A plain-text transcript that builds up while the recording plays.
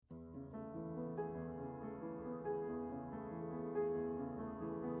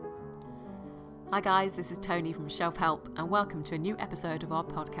Hi guys, this is Tony from Shelf Help and welcome to a new episode of our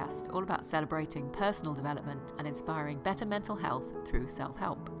podcast all about celebrating personal development and inspiring better mental health through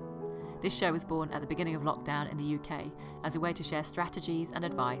self-help. This show was born at the beginning of lockdown in the UK as a way to share strategies and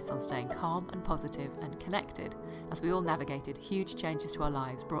advice on staying calm and positive and connected as we all navigated huge changes to our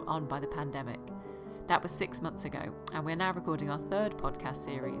lives brought on by the pandemic. That was 6 months ago, and we're now recording our third podcast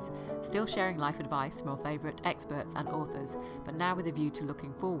series, still sharing life advice from our favourite experts and authors, but now with a view to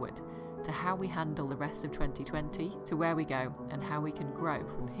looking forward, to how we handle the rest of 2020, to where we go, and how we can grow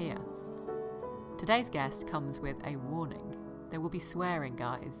from here. Today's guest comes with a warning. There will be swearing,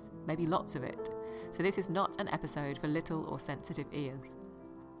 guys, maybe lots of it, so this is not an episode for little or sensitive ears.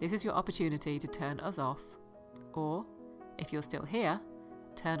 This is your opportunity to turn us off, or, if you're still here,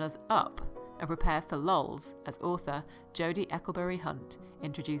 turn us up, and prepare for lols as author Jodie Eckleberry-Hunt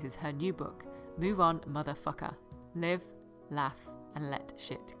introduces her new book, Move On, Motherfucker. Live, laugh, and let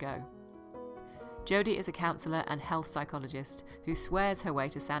shit go. Jodie is a counsellor and health psychologist who swears her way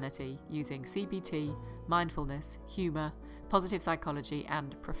to sanity using CBT, mindfulness, humour, positive psychology,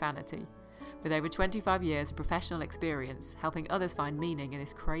 and profanity. With over 25 years of professional experience helping others find meaning in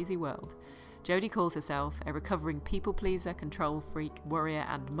this crazy world, Jodie calls herself a recovering people-pleaser, control freak, worrier,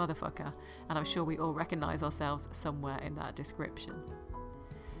 and motherfucker, and I'm sure we all recognise ourselves somewhere in that description.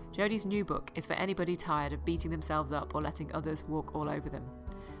 Jodie's new book is for anybody tired of beating themselves up or letting others walk all over them.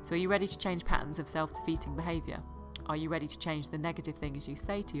 So are you ready to change patterns of self-defeating behaviour? Are you ready to change the negative things you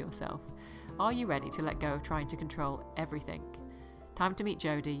say to yourself? Are you ready to let go of trying to control everything? Time to meet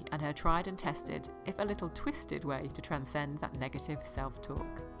Jodie and her tried and tested, if a little twisted way to transcend that negative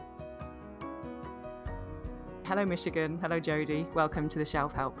self-talk. Hello Michigan, hello Jodie, welcome to the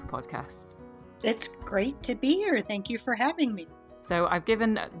Shelf Help podcast. It's great to be here. Thank you for having me. So I've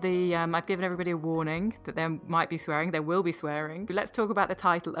given everybody a warning that there might be swearing, there will be swearing. But let's talk about the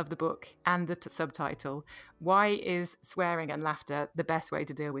title of the book and the subtitle. Why is swearing and laughter the best way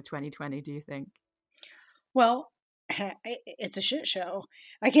to deal with 2020, do you think? Well, it's a shit show,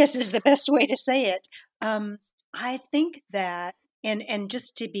 I guess is the best way to say it. I think that, and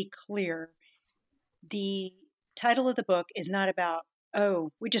just to be clear, the title of the book is not about,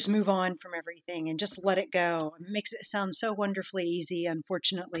 oh, we just move on from everything and just let it go. It makes it sound so wonderfully easy.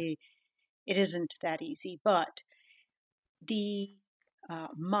 Unfortunately, it isn't that easy. But the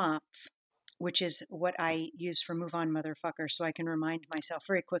Motherf, which is what I use for move on, motherfucker, so I can remind myself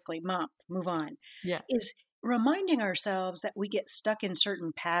very quickly, move on, is reminding ourselves that we get stuck in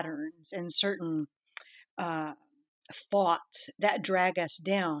certain patterns and certain thoughts that drag us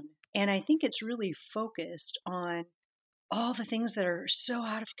down. And I think it's really focused on all the things that are so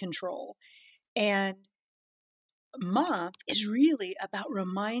out of control. And Motherf is really about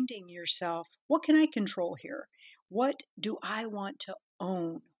reminding yourself, what can I control here? What do I want to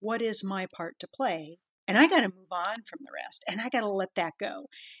own? What is my part to play? And I got to move on from the rest, and I got to let that go.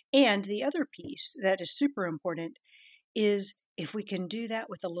 And the other piece that is super important is if we can do that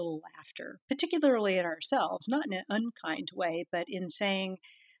with a little laughter, particularly at ourselves, not in an unkind way, but in saying,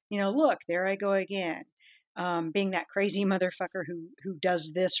 look, there I go again. Being that crazy motherfucker who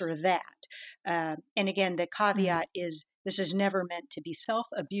does this or that. And again, the caveat is this is never meant to be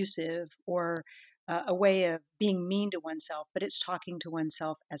self-abusive or a way of being mean to oneself, but it's talking to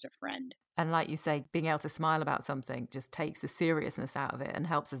oneself as a friend. And like you say, being able to smile about something just takes the seriousness out of it and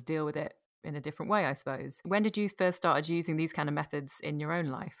helps us deal with it in a different way, I suppose. When did you first start using these kind of methods in your own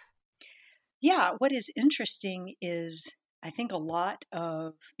life? Yeah, what is interesting is I think a lot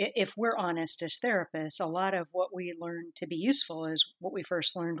of, if we're honest as therapists, a lot of what we learn to be useful is what we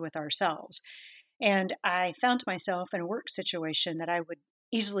first learned with ourselves. And I found myself in a work situation that I would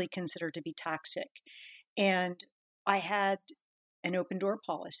easily consider to be toxic. And I had an open door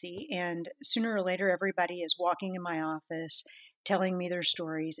policy, and sooner or later, everybody is walking in my office telling me their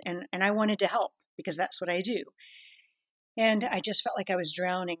stories. And I wanted to help because that's what I do. And I just felt like I was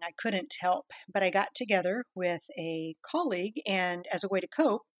drowning. I couldn't help. But I got together with a colleague, and as a way to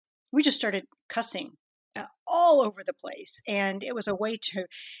cope, we just started cussing all over the place. And it was a way to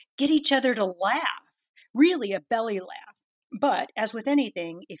get each other to laugh, really a belly laugh. But as with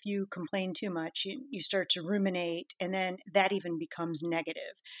anything, if you complain too much, you start to ruminate, and then that even becomes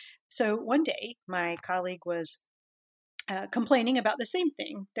negative. So one day, my colleague was complaining about the same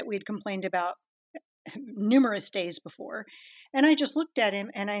thing that we had complained about numerous days before. And I just looked at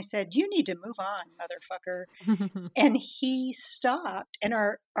him and I said, you need to move on, motherfucker. And he stopped and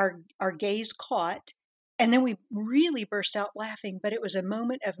our gaze caught. And then we really burst out laughing. But it was a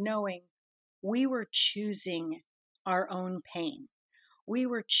moment of knowing we were choosing our own pain. We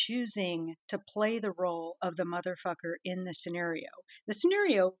were choosing to play the role of the motherfucker in the scenario. The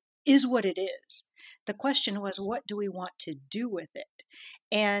scenario is what it is. The question was, what do we want to do with it?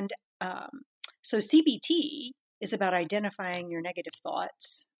 And um, so CBT is about identifying your negative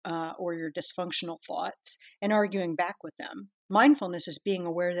thoughts or your dysfunctional thoughts and arguing back with them. Mindfulness is being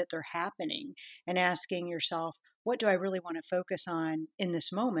aware that they're happening and asking yourself, what do I really want to focus on in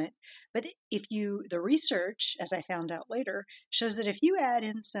this moment? But the research, as I found out later, shows that if you add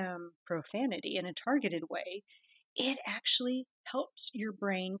in some profanity in a targeted way, it actually helps your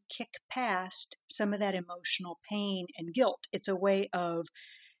brain kick past some of that emotional pain and guilt. It's a way of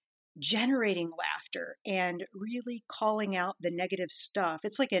generating laughter and really calling out the negative stuff.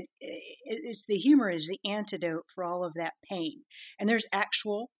 It's the humor is the antidote for all of that pain. And there's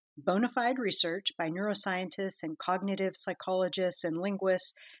actual bona fide research by neuroscientists and cognitive psychologists and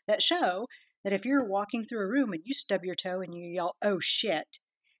linguists that show that if you're walking through a room and you stub your toe and you yell, "Oh shit,"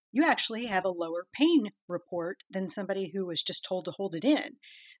 you actually have a lower pain report than somebody who was just told to hold it in.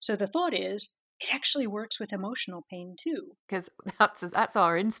 So the thought is, it actually works with emotional pain too. Because that's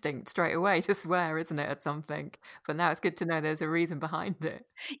our instinct straight away to swear, isn't it, at something? But now it's good to know there's a reason behind it.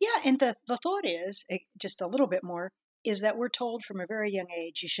 Yeah, and the thought is, just a little bit more, is that we're told from a very young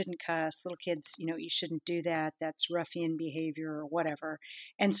age, you shouldn't cuss. Little kids, you shouldn't do that. That's ruffian behavior or whatever.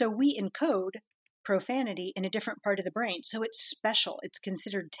 And so we encode profanity in a different part of the brain. So it's special. It's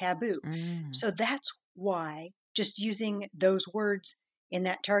considered taboo. Mm. So that's why just using those words in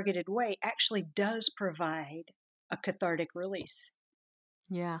that targeted way actually does provide a cathartic release.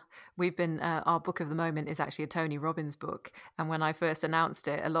 Yeah, we've been. Our book of the moment is actually a Tony Robbins book, and when I first announced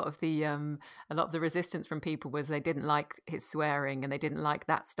it, a lot of the resistance from people was they didn't like his swearing and they didn't like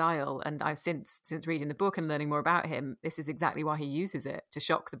that style. And I've since reading the book and learning more about him, this is exactly why he uses it, to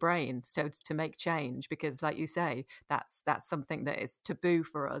shock the brain, so to make change. Because, like you say, that's something that is taboo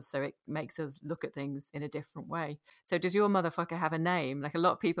for us, so it makes us look at things in a different way. So, does your motherfucker have a name? Like a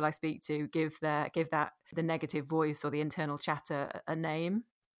lot of people I speak to give that the negative voice or the internal chatter a name.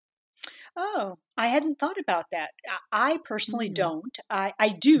 Oh, I hadn't thought about that. I personally Mm. don't. I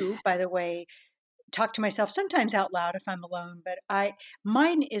do, by the way, talk to myself sometimes out loud if I'm alone, but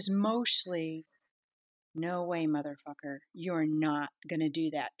mine is mostly, no way, motherfucker. You're not going to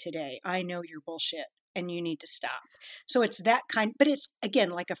do that today. I know you're bullshit and you need to stop. So it's that kind, but it's again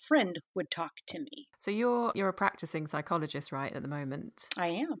like a friend would talk to me. So you're a practicing psychologist, right, at the moment? I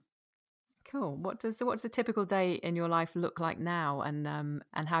am. Cool. What does the typical day in your life look like now, and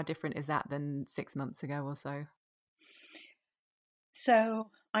how different is that than 6 months ago or so? So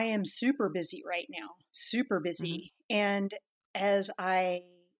I am super busy right now, super Hmm. busy. And as I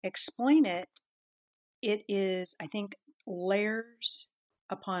explain it, it is, I think, layers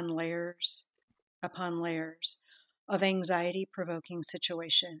upon layers upon layers of anxiety provoking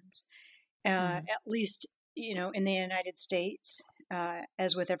situations. Mm. At least, in the United States,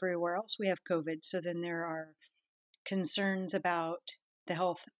 as with everywhere else, we have COVID. So then there are concerns about the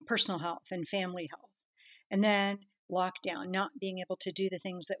health, personal health, and family health. And then lockdown, not being able to do the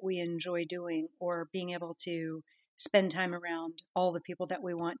things that we enjoy doing or being able to spend time around all the people that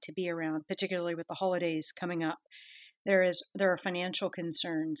we want to be around, particularly with the holidays coming up. There are financial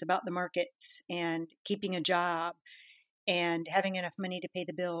concerns about the markets and keeping a job and having enough money to pay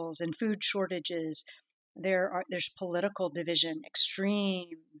the bills and food shortages. There's political division,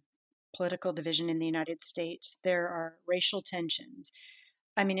 extreme political division in the United States. There are racial tensions.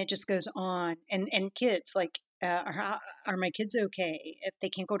 I mean, it just goes on. And kids, like, are my kids okay if they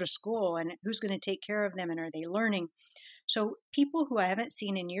can't go to school? And who's going to take care of them? And are they learning? So people who I haven't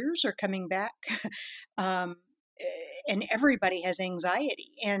seen in years are coming back. um, and everybody has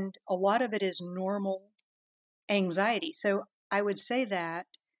anxiety. And a lot of it is normal anxiety. So I would say that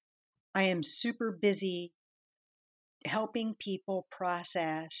I am super busy helping people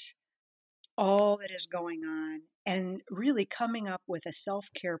process all that is going on and really coming up with a self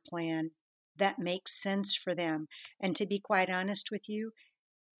care plan that makes sense for them. And to be quite honest with you,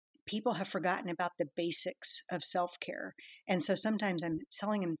 people have forgotten about the basics of self care. And so sometimes I'm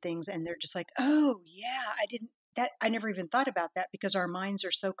telling them things and they're just like, oh, yeah, I never even thought about that because our minds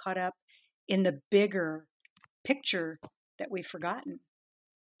are so caught up in the bigger picture that we've forgotten.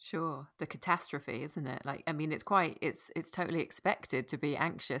 Sure, the catastrophe, isn't it? Like, I mean, it's totally expected to be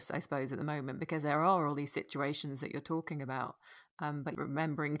anxious, I suppose, at the moment because there are all these situations that you're talking about. But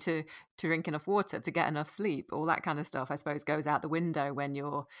remembering to drink enough water, to get enough sleep, all that kind of stuff, I suppose, goes out the window when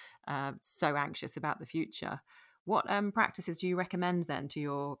you're so anxious about the future. What practices do you recommend then to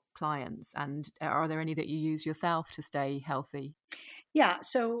your clients, and are there any that you use yourself to stay healthy? Yeah.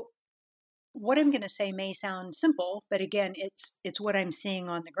 So what I'm going to say may sound simple, but again, it's what I'm seeing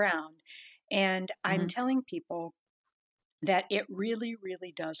on the ground. And I'm Hmm. telling people that it really,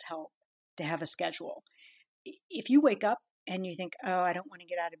 really does help to have a schedule. If you wake up and you think, oh, I don't want to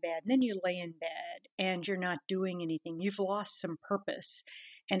get out of bed, and then you lay in bed and you're not doing anything, you've lost some purpose.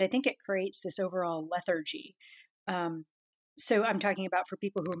 And I think it creates this overall lethargy. Um, so I'm talking about for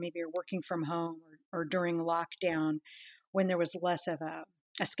people who maybe are working from home or during lockdown when there was less of a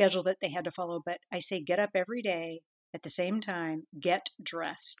schedule that they had to follow. But I say get up every day at the same time, get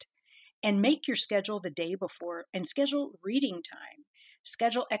dressed, and make your schedule the day before and schedule reading time,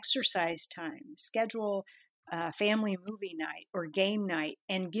 schedule exercise time, schedule family movie night or game night,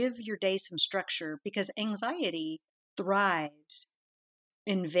 and give your day some structure because anxiety thrives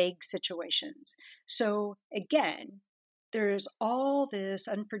in vague situations. So again, there's all this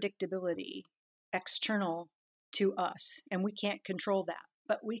unpredictability external to us, and we can't control that,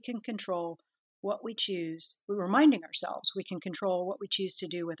 but we can control what we choose. We're reminding ourselves we can control what we choose to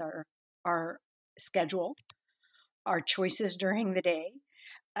do with our schedule, our choices during the day.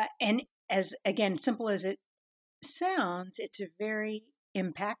 And as again, simple as it sounds, it's very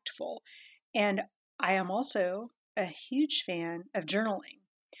impactful. And I am also a huge fan of journaling.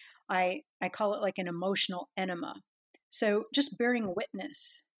 I call it like an emotional enema. So just bearing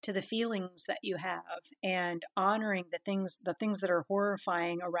witness to the feelings that you have and honoring the things that are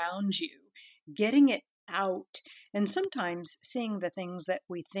horrifying around you, getting it out. And sometimes seeing the things that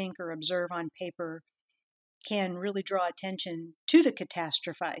we think or observe on paper can really draw attention to the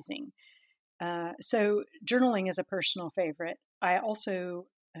catastrophizing. So journaling is a personal favorite. I also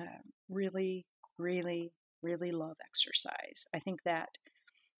really, really, really love exercise. I think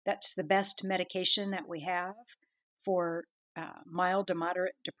that's the best medication that we have for mild to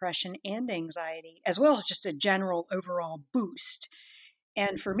moderate depression and anxiety, as well as just a general overall boost.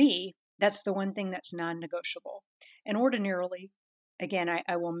 And for me, that's the one thing that's non-negotiable. And ordinarily, again,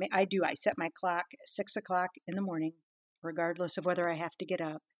 I set my clock at 6 o'clock in the morning, regardless of whether I have to get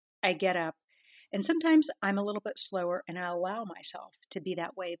up. I get up. And sometimes I'm a little bit slower and I allow myself to be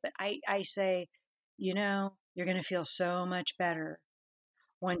that way. But I say, you're going to feel so much better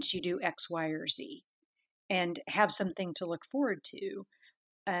once you do X, Y, or Z and have something to look forward to.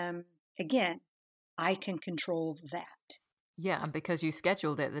 Again, I can control that. Yeah, and because you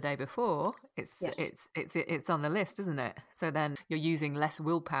scheduled it the day before, Yes, it's on the list, isn't it? So then you're using less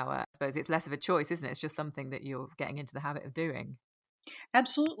willpower. I suppose it's less of a choice, isn't it? It's just something that you're getting into the habit of doing.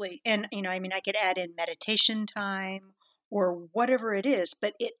 absolutely. And, I could add in meditation time or whatever it is,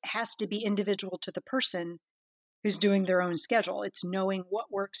 but it has to be individual to the person who's doing their own schedule. It's knowing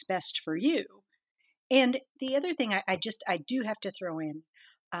what works best for you. And the other thing I do have to throw in,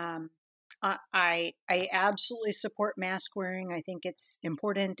 um, I absolutely support mask wearing. I think it's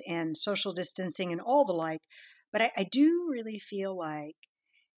important and social distancing and all the like. But I do really feel like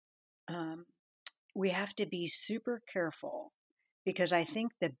um, we have to be super careful because I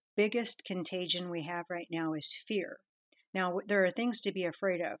think the biggest contagion we have right now is fear. Now, there are things to be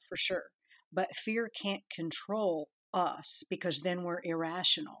afraid of for sure, but fear can't control us because then we're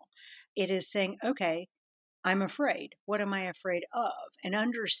irrational. It is saying, okay, I'm afraid. What am I afraid of? And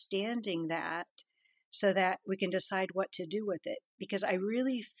understanding that so that we can decide what to do with it. Because I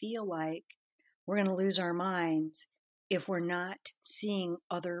really feel like we're going to lose our minds if we're not seeing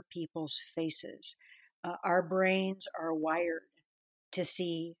other people's faces. Our brains are wired to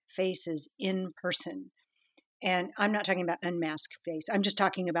see faces in person. And I'm not talking about unmasked face. I'm just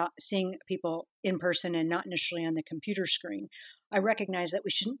talking about seeing people in person and not initially on the computer screen. I recognize that we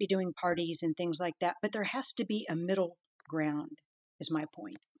shouldn't be doing parties and things like that, but there has to be a middle ground, is my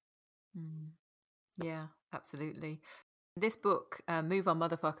point. Mm. Yeah, absolutely. This book, Move On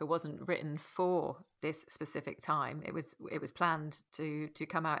Motherfucker, wasn't written for this specific time. It was planned to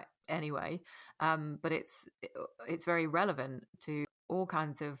come out anyway, but it's very relevant to all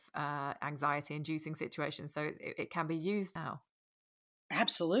kinds of anxiety-inducing situations. So it can be used now.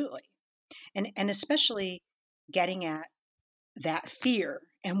 Absolutely. And especially getting at that fear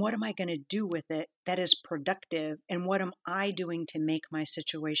and what am I going to do with it that is productive and what am I doing to make my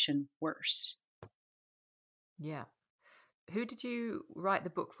situation worse? Yeah. Who did you write the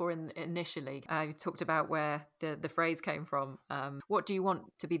book for initially? You talked about where the phrase came from. What do you want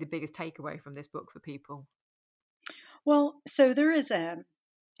to be the biggest takeaway from this book for people? Well, so there is an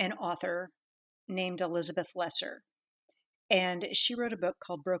author named Elizabeth Lesser, and she wrote a book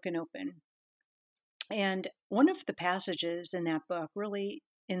called Broken Open. And one of the passages in that book really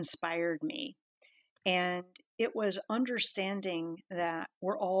inspired me. And it was understanding that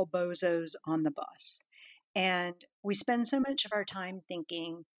we're all bozos on the bus. And we spend so much of our time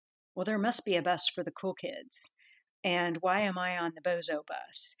thinking, well, there must be a bus for the cool kids. And why am I on the bozo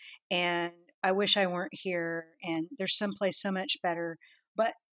bus? And I wish I weren't here. And there's someplace so much better.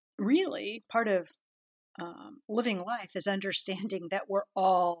 But really, part of living life is understanding that we're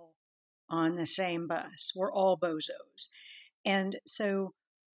all on the same bus. We're all bozos. And so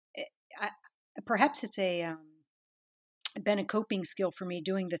eh, I, perhaps it's been a coping skill for me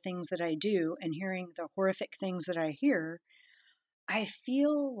doing the things that I do and hearing the horrific things that I hear. I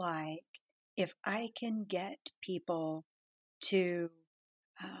feel like if I can get people to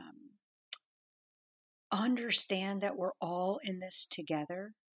um, understand that we're all in this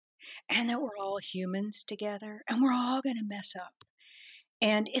together and that we're all humans together and we're all going to mess up.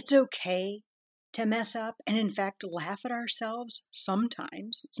 And it's okay to mess up and, in fact, laugh at ourselves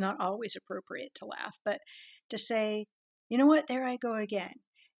sometimes. It's not always appropriate to laugh, but to say, you know what, there I go again.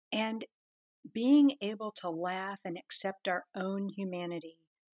 And being able to laugh and accept our own humanity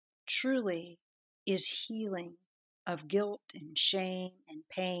truly is healing of guilt and shame and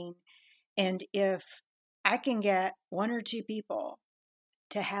pain. And if I can get one or two people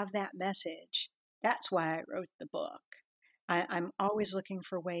to have that message, that's why I wrote the book. I'm always looking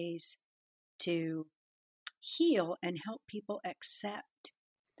for ways to heal and help people accept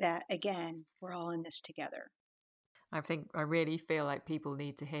that, again, we're all in this together. I really feel like people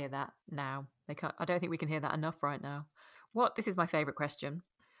need to hear that now. I don't think we can hear that enough right now. This is my favorite question.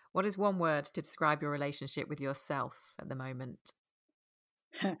 What is one word to describe your relationship with yourself at the moment?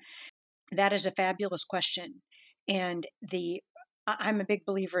 That is a fabulous question. And I'm a big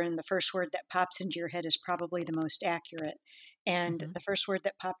believer in the first word that pops into your head is probably the most accurate. And the first word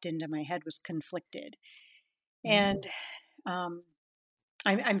that popped into my head was conflicted. And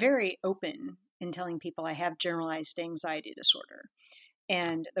I'm very open in telling people I have generalized anxiety disorder.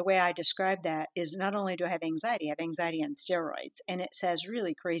 And the way I describe that is not only do I have anxiety on steroids, and it says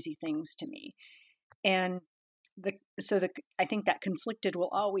really crazy things to me. And I think that conflicted will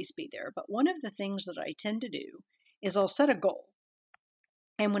always be there. But one of the things that I tend to do is I'll set a goal.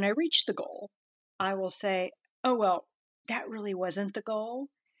 And when I reach the goal, I will say, oh, well, that really wasn't the goal.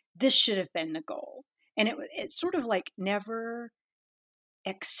 This should have been the goal. And it's sort of like never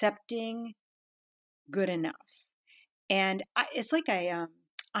accepting good enough. And it's like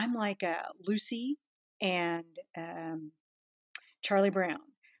I'm like Lucy and Charlie Brown.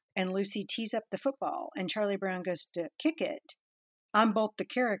 And Lucy tees up the football, and Charlie Brown goes to kick it. I'm both the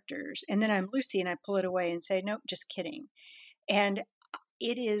characters. And then I'm Lucy, and I pull it away and say, nope, just kidding. And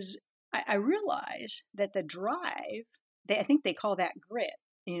it is, I realize that the drive, I think they call that grit,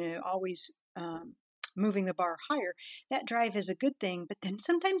 always moving the bar higher. That drive is a good thing, but then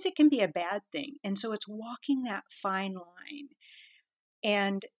sometimes it can be a bad thing. And so it's walking that fine line.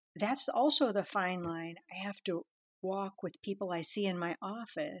 And that's also the fine line I have to walk with people I see in my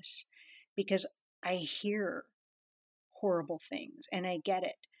office, because I hear horrible things and I get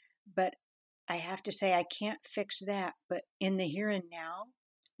it. But I have to say, I can't fix that. But in the here and now,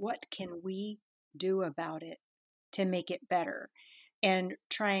 what can we do about it to make it better? And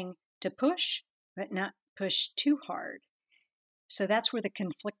trying to push, but not push too hard. So that's where the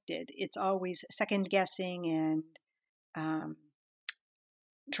conflicted, it's always second guessing and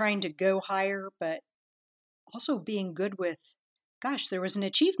trying to go higher, but also being good with, gosh, there was an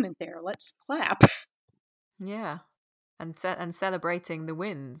achievement there. Let's clap. Yeah. And celebrating the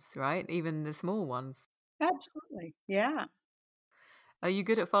wins, right? Even the small ones. Absolutely. Yeah. Are you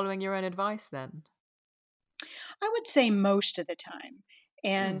good at following your own advice then? I would say most of the time.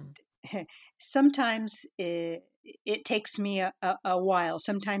 And sometimes it takes me a while.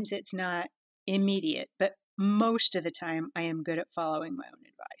 Sometimes it's not immediate, but most of the time I am good at following my own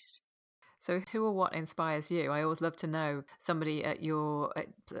advice. So who or what inspires you? I always love to know somebody at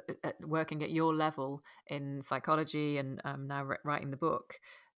working at your level in psychology and now writing the book.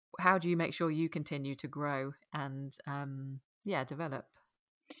 How do you make sure you continue to grow and develop?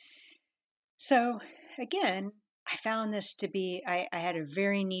 So again, I found this to be, I had a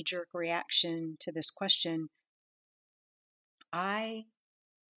very knee-jerk reaction to this question. I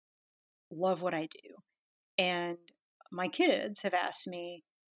love what I do. And my kids have asked me,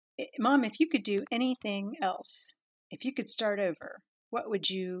 Mom, if you could do anything else, if you could start over, what would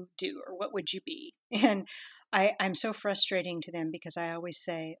you do or what would you be? And I'm so frustrating to them because I always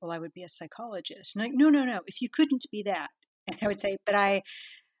say, well, I would be a psychologist. And like, no, no, no. If you couldn't be that. And I would say, but I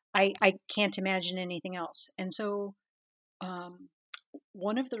can't imagine anything else. And so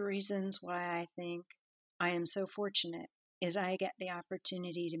one of the reasons why I think I am so fortunate is I get the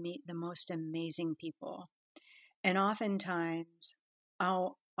opportunity to meet the most amazing people. And oftentimes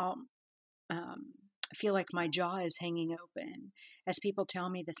I'll feel like my jaw is hanging open as people tell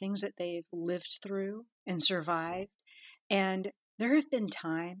me the things that they've lived through and survived. And there have been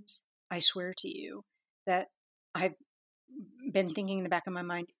times, I swear to you, that I've been thinking in the back of my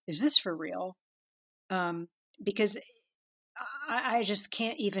mind, is this for real? Because I just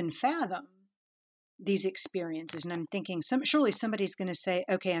can't even fathom these experiences. And I'm thinking, surely somebody's going to say,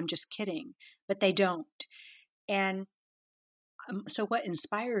 okay, I'm just kidding, but they don't. And so what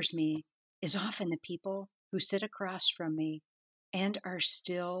inspires me is often the people who sit across from me and are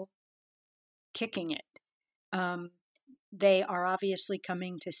still kicking it. They are obviously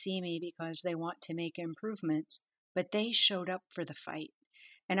coming to see me because they want to make improvements, but they showed up for the fight.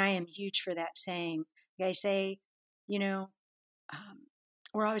 And I am huge for that saying. I say, you know,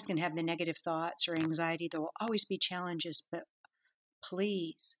 we're always going to have the negative thoughts or anxiety. There will always be challenges, but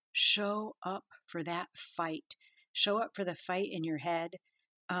please show up for that fight. Show up for the fight in your head,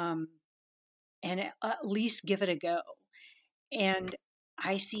 and at least give it a go. And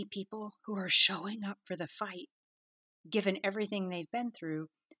I see people who are showing up for the fight, given everything they've been through.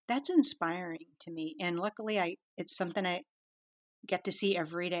 That's inspiring to me. And luckily, it's something I get to see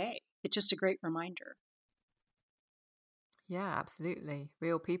every day. It's just a great reminder. Yeah, absolutely.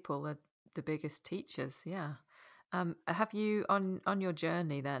 Real people are the biggest teachers. Yeah. Have you on your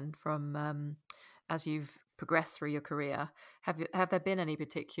journey then from as you've progressed through your career, have there been any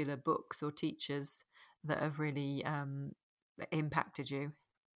particular books or teachers that have really impacted you?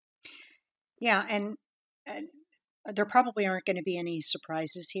 Yeah, and there probably aren't going to be any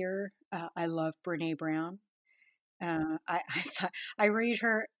surprises here. I love Brene Brown. I read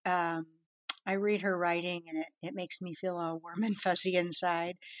her. I read her writing, and it makes me feel all warm and fuzzy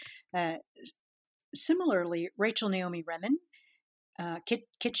inside. Uh, Similarly, Rachel Naomi Remen,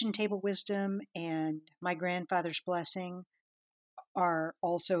 Kitchen Table Wisdom, and My Grandfather's Blessing are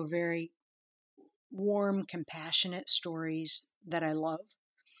also very warm, compassionate stories that I love.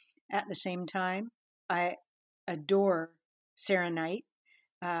 At the same time, I adore Sarah Knight.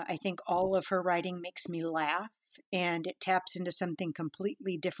 I think all of her writing makes me laugh, and it taps into something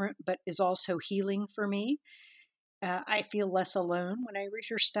completely different, but is also healing for me. I feel less alone when I read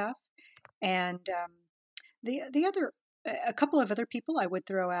her stuff. And the other, a couple of other people I would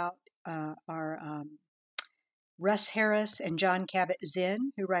throw out are Russ Harris and John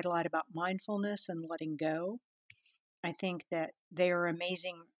Kabat-Zinn, who write a lot about mindfulness and letting go. I think that they are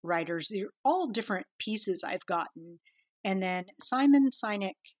amazing writers. They're all different pieces I've gotten. And then Simon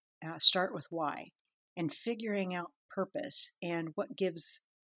Sinek, Start with Why, and figuring out purpose and what gives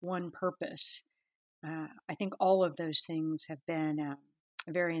one purpose. I think all of those things have been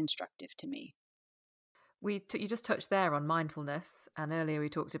very instructive to me. You just touched there on mindfulness, and earlier we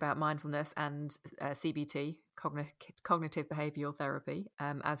talked about mindfulness and CBT, cognitive behavioral therapy,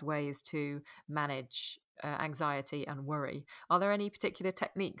 as ways to manage anxiety and worry. Are there any particular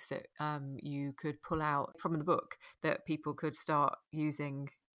techniques that you could pull out from the book that people could start using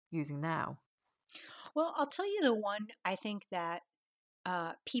now? Well, I'll tell you the one I think that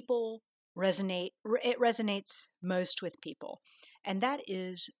people it resonates most with people, and that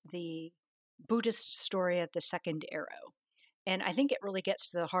is the Buddhist story of the second arrow. And I think it really gets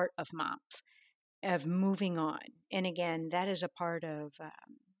to the heart of Motherf, of moving on. And again, that is a part of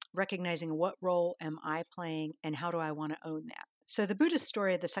recognizing what role am I playing and how do I want to own that. So the Buddhist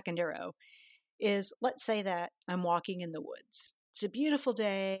story of the second arrow is, let's say that I'm walking in the woods. It's a beautiful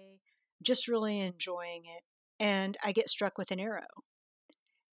day, just really enjoying it, and I get struck with an arrow.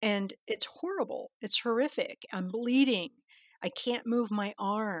 And it's horrible. It's horrific. I'm bleeding. I can't move my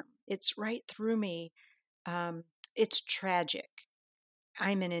arm. It's right through me. It's tragic.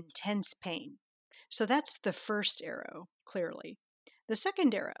 I'm in intense pain. So that's the first arrow, clearly. The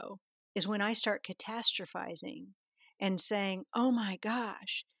second arrow is when I start catastrophizing and saying, oh my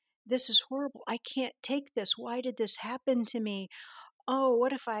gosh, this is horrible. I can't take this. Why did this happen to me? Oh,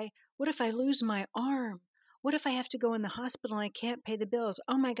 what if I lose my arm? What if I have to go in the hospital and I can't pay the bills?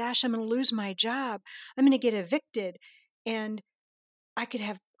 Oh my gosh, I'm going to lose my job. I'm going to get evicted and I could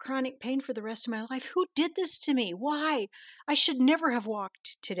have chronic pain for the rest of my life. Who did this to me? Why? I should never have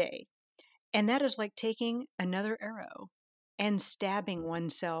walked today. And that is like taking another arrow and stabbing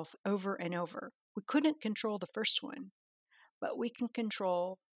oneself over and over. We couldn't control the first one, but we can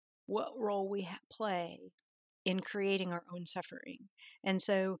control what role we play in creating our own suffering. And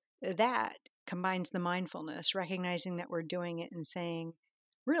so that combines the mindfulness, recognizing that we're doing it and saying,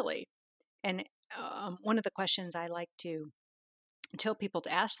 really. And one of the questions I like to tell people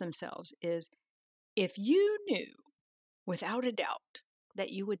to ask themselves is, if you knew without a doubt that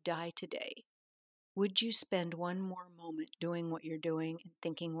you would die today, would you spend one more moment doing what you're doing and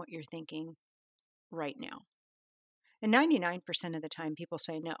thinking what you're thinking? right now? And 99% of the time, people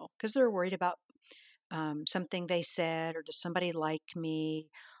say no because they're worried about something they said, or does somebody like me,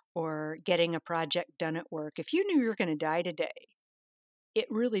 or getting a project done at work. If you knew you were going to die today, it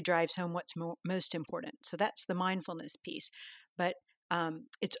really drives home what's most important. So that's the mindfulness piece. But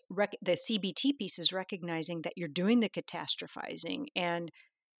the CBT piece is recognizing that you're doing the catastrophizing, and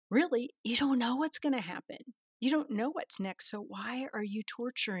really, you don't know what's going to happen. You don't know what's next. So why are you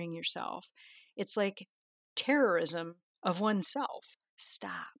torturing yourself? It's like terrorism of oneself.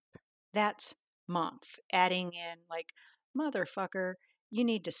 Stop. That's Momph adding in like, motherfucker, you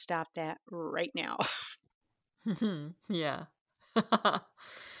need to stop that right now. Yeah.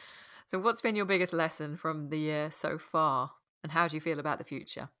 So, what's been your biggest lesson from the year so far, and how do you feel about the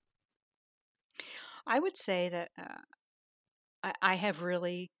future? I would say that I have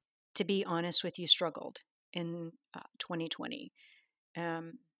really, to be honest with you, struggled in 2020.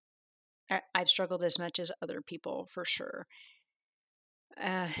 Um, I've struggled as much as other people for sure.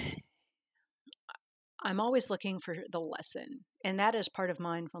 Uh, I'm always looking for the lesson. And that is part of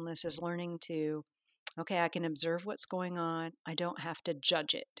mindfulness, is learning to, okay, I can observe what's going on. I don't have to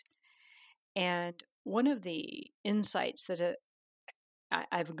judge it. And one of the insights that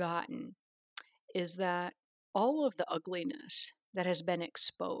I've gotten is that all of the ugliness that has been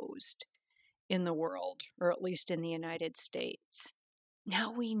exposed in the world, or at least in the United States,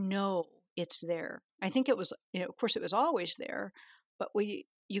 now we know it's there. I think it was, of course, it was always there, but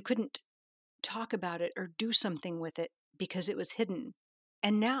you couldn't talk about it or do something with it because it was hidden.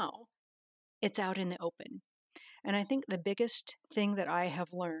 And now it's out in the open. And I think the biggest thing that I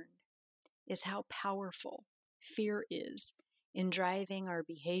have learned is how powerful fear is in driving our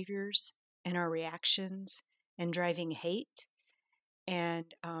behaviors and our reactions, and driving hate and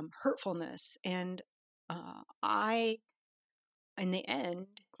hurtfulness. And I, in the end,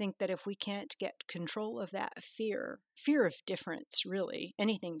 think that if we can't get control of that fear of difference, really,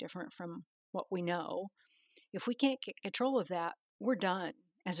 anything different from what we know, if we can't get control of that, we're done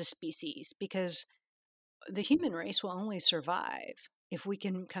as a species, because the human race will only survive if we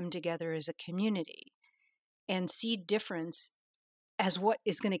can come together as a community and see difference as what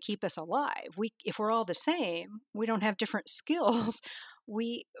is going to keep us alive. If we're all the same, we don't have different skills,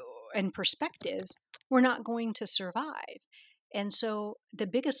 we and perspectives, we're not going to survive. And so the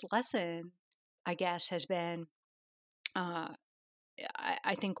biggest lesson, I guess, has been, uh,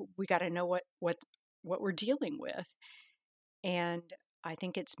 I think we got to know what we're dealing with, and I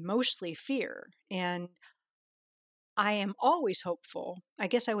think it's mostly fear. And I am always hopeful. I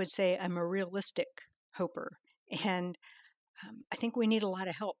guess I would say I'm a realistic hoper, and I think we need a lot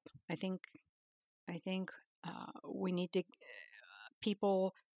of help. I think we need to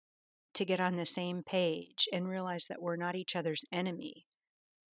people to get on the same page and realize that we're not each other's enemy.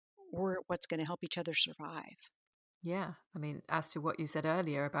 We're what's going to help each other survive. Yeah, I mean, as to what you said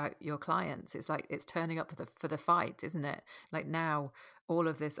earlier about your clients, it's like it's turning up for the fight, isn't it? Like now, all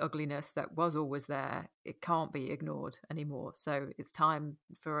of this ugliness that was always there, it can't be ignored anymore. So it's time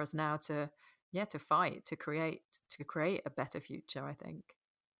for us now to, yeah, to fight to create a better future, I think.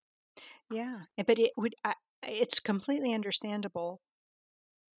 Yeah, but it's completely understandable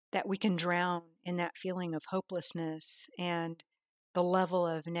that we can drown in that feeling of hopelessness and the level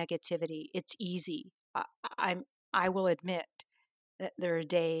of negativity. It's easy. I'm I will admit that there are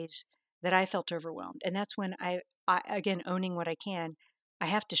days that I felt overwhelmed, and that's when I again, owning what I can, I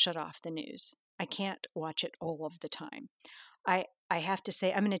have to shut off the news. I can't watch it all of the time. I have to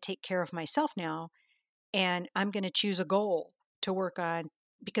say I'm going to take care of myself now, and I'm going to choose a goal to work on,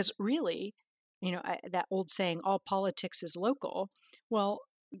 because really, that old saying, all politics is local. Well,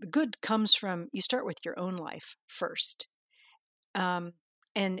 the good comes from, you start with your own life first. Um,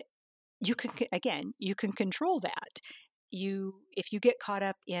 and you can, again, you can control that. If you get caught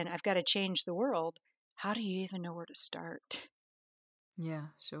up in, I've got to change the world, how do you even know where to start? Yeah,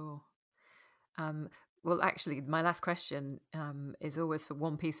 sure. Um, well, actually, my last question is always for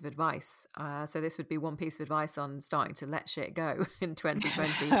one piece of advice. So this would be one piece of advice on starting to let shit go in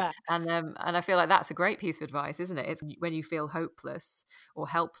 2020, and I feel like that's a great piece of advice, isn't it? It's when you feel hopeless or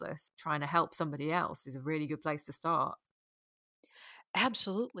helpless, trying to help somebody else is a really good place to start.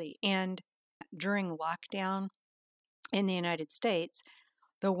 Absolutely. And during lockdown in the United States,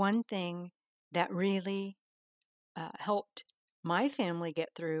 the one thing that really helped my family get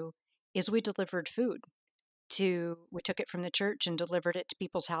through is we delivered food we took it from the church and delivered it to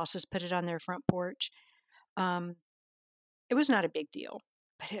people's houses, put it on their front porch. Um, it was not a big deal,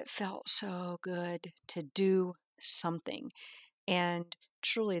 but it felt so good to do something. And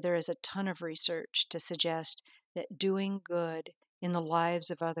truly, there is a ton of research to suggest that doing good in the lives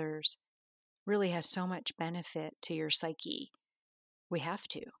of others really has so much benefit to your psyche. We have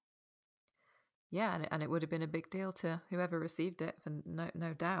to. Yeah, and it would have been a big deal to whoever received it, for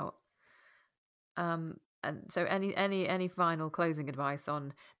no doubt. And so, any final closing advice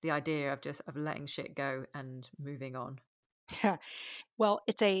on the idea of letting shit go and moving on? Well,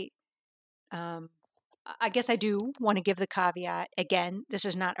 I guess I do want to give the caveat again, this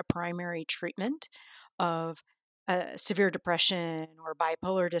is not a primary treatment of severe depression or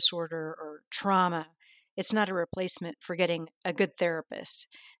bipolar disorder or trauma. It's not a replacement for getting a good therapist.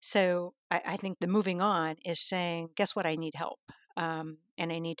 So I think the moving on is saying, guess what? I need help. And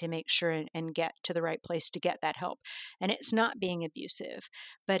I need to make sure and get to the right place to get that help. And it's not being abusive,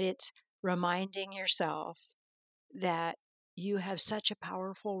 but it's reminding yourself that you have such a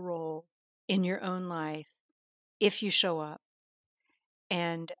powerful role in your own life if you show up.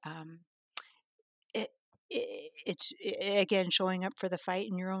 And it, it's again showing up for the fight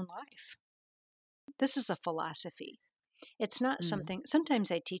in your own life. This is a philosophy. It's not Mm. something.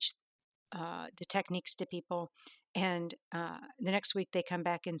 Sometimes I teach the techniques to people, and the next week they come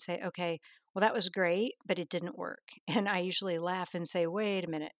back and say, "Okay, well that was great, but it didn't work." And I usually laugh and say, "Wait a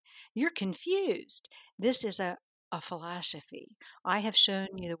minute, you're confused. This is a philosophy. I have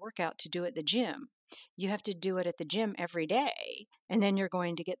shown you the workout to do at the gym. You have to do it at the gym every day, and then you're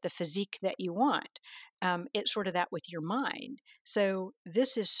going to get the physique that you want." It's sort of that with your mind. So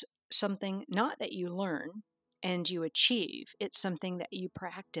this is something not that you learn and you achieve, it's something that you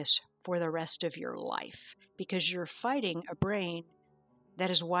practice for the rest of your life because you're fighting a brain that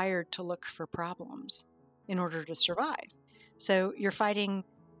is wired to look for problems in order to survive. So you're fighting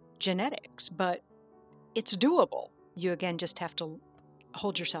genetics, but it's doable. You again just have to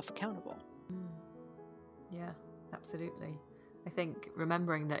hold yourself accountable. Mm. Yeah, absolutely. I think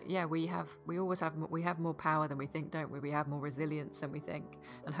remembering that, yeah, we have more power than we think, don't we? We have more resilience than we think,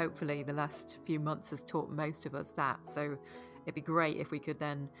 and hopefully the last few months has taught most of us that. So it'd be great if we could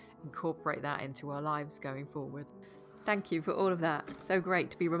then incorporate that into our lives going forward. Thank you for all of that. So great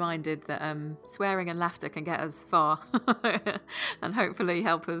to be reminded that swearing and laughter can get us far, and hopefully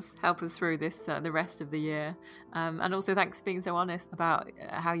help us through this the rest of the year. And also, thanks for being so honest about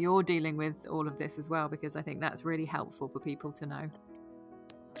how you're dealing with all of this as well, because I think that's really helpful for people to know.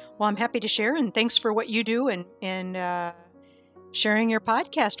 Well, I'm happy to share, and thanks for what you do and sharing your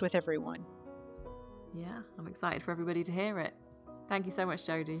podcast with everyone. Yeah, I'm excited for everybody to hear it. Thank you so much,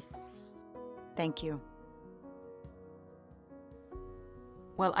 Jodie. Thank you.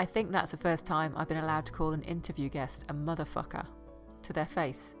 Well, I think that's the first time I've been allowed to call an interview guest a motherfucker. To their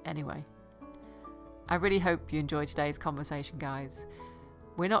face, anyway. I really hope you enjoyed today's conversation, guys.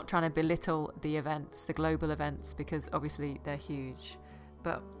 We're not trying to belittle the events, the global events, because obviously they're huge.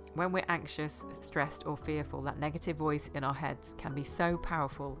 But when we're anxious, stressed, or fearful, that negative voice in our heads can be so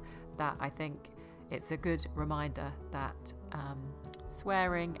powerful that I think it's a good reminder that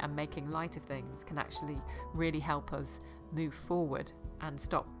swearing and making light of things can actually really help us move forward and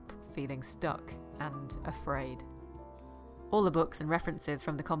stop feeling stuck and afraid. All the books and references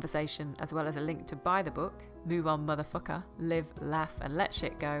from the conversation, as well as a link to buy the book, Move On Motherfucker, Live, Laugh and Let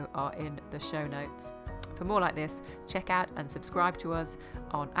Shit Go, are in the show notes. For more like this, check out and subscribe to us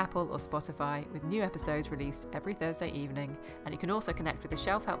on Apple or Spotify, with new episodes released every Thursday evening. And you can also connect with the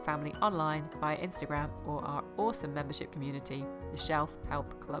Shelf Help family online via Instagram or our awesome membership community, the Shelf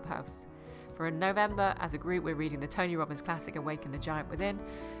Help Clubhouse. For November, as a group, we're reading the Tony Robbins classic Awaken the Giant Within,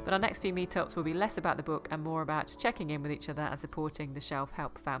 but our next few meetups will be less about the book and more about checking in with each other and supporting the Shelf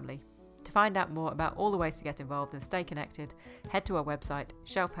Help family. To find out more about all the ways to get involved and stay connected, head to our website,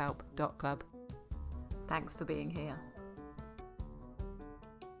 shelfhelp.club. Thanks for being here.